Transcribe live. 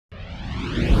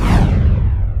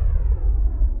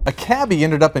A cabbie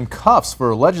ended up in cuffs for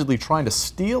allegedly trying to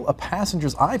steal a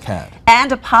passenger's iPad.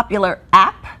 And a popular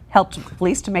app helped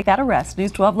police to make that arrest.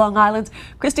 News 12 Long Island's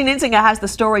Christine Insinger has the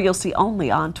story you'll see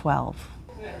only on 12.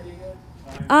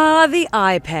 The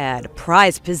iPad,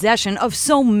 prized possession of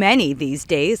so many these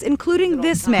days, including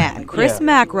this man, Chris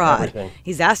Macrod.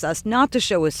 He's asked us not to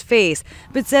show his face,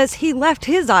 but says he left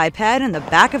his iPad in the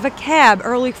back of a cab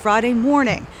early Friday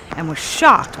morning and was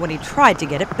shocked when he tried to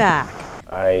get it back.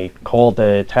 I called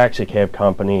the taxi cab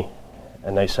company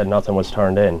and they said nothing was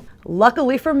turned in.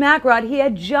 Luckily for Macrod, he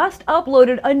had just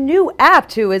uploaded a new app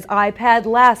to his iPad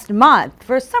last month.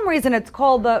 For some reason, it's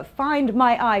called the Find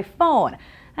My iPhone.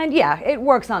 And yeah, it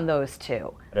works on those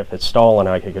too. If it's stolen,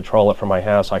 I could control it from my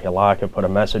house. I could lock it, put a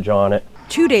message on it.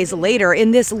 2 days later,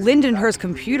 in this Lindenhurst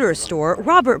computer store,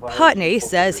 Robert Putney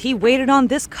says he waited on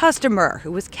this customer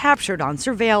who was captured on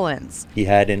surveillance. He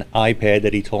had an iPad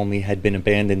that he told me had been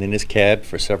abandoned in his cab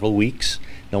for several weeks.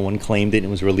 No one claimed it and it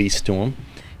was released to him.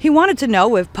 He wanted to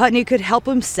know if Putney could help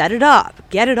him set it up,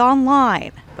 get it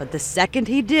online. But the second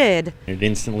he did, it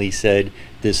instantly said,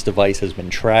 this device has been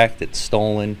tracked, it's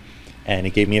stolen, and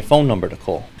it gave me a phone number to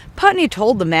call. Putney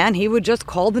told the man he would just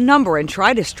call the number and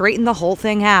try to straighten the whole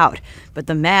thing out. But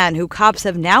the man, who cops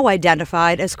have now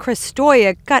identified as Chris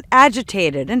Stoyek, got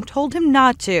agitated and told him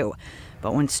not to.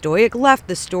 But when Stoyek left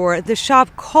the store, the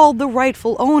shop called the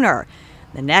rightful owner.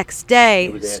 The next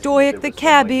day, Stoyek the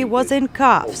cabbie was in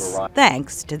cuffs,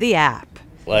 thanks to the app.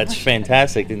 Well, that's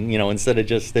fantastic. And, instead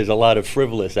of there's a lot of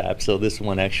frivolous apps, so this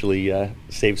one actually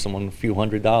saved someone a few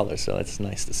 $100s, so that's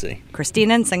nice to see. Christine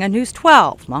Insinger, News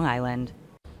 12, Long Island.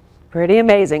 Pretty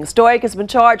amazing. Stoyek has been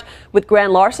charged with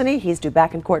grand larceny. He's due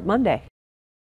back in court Monday.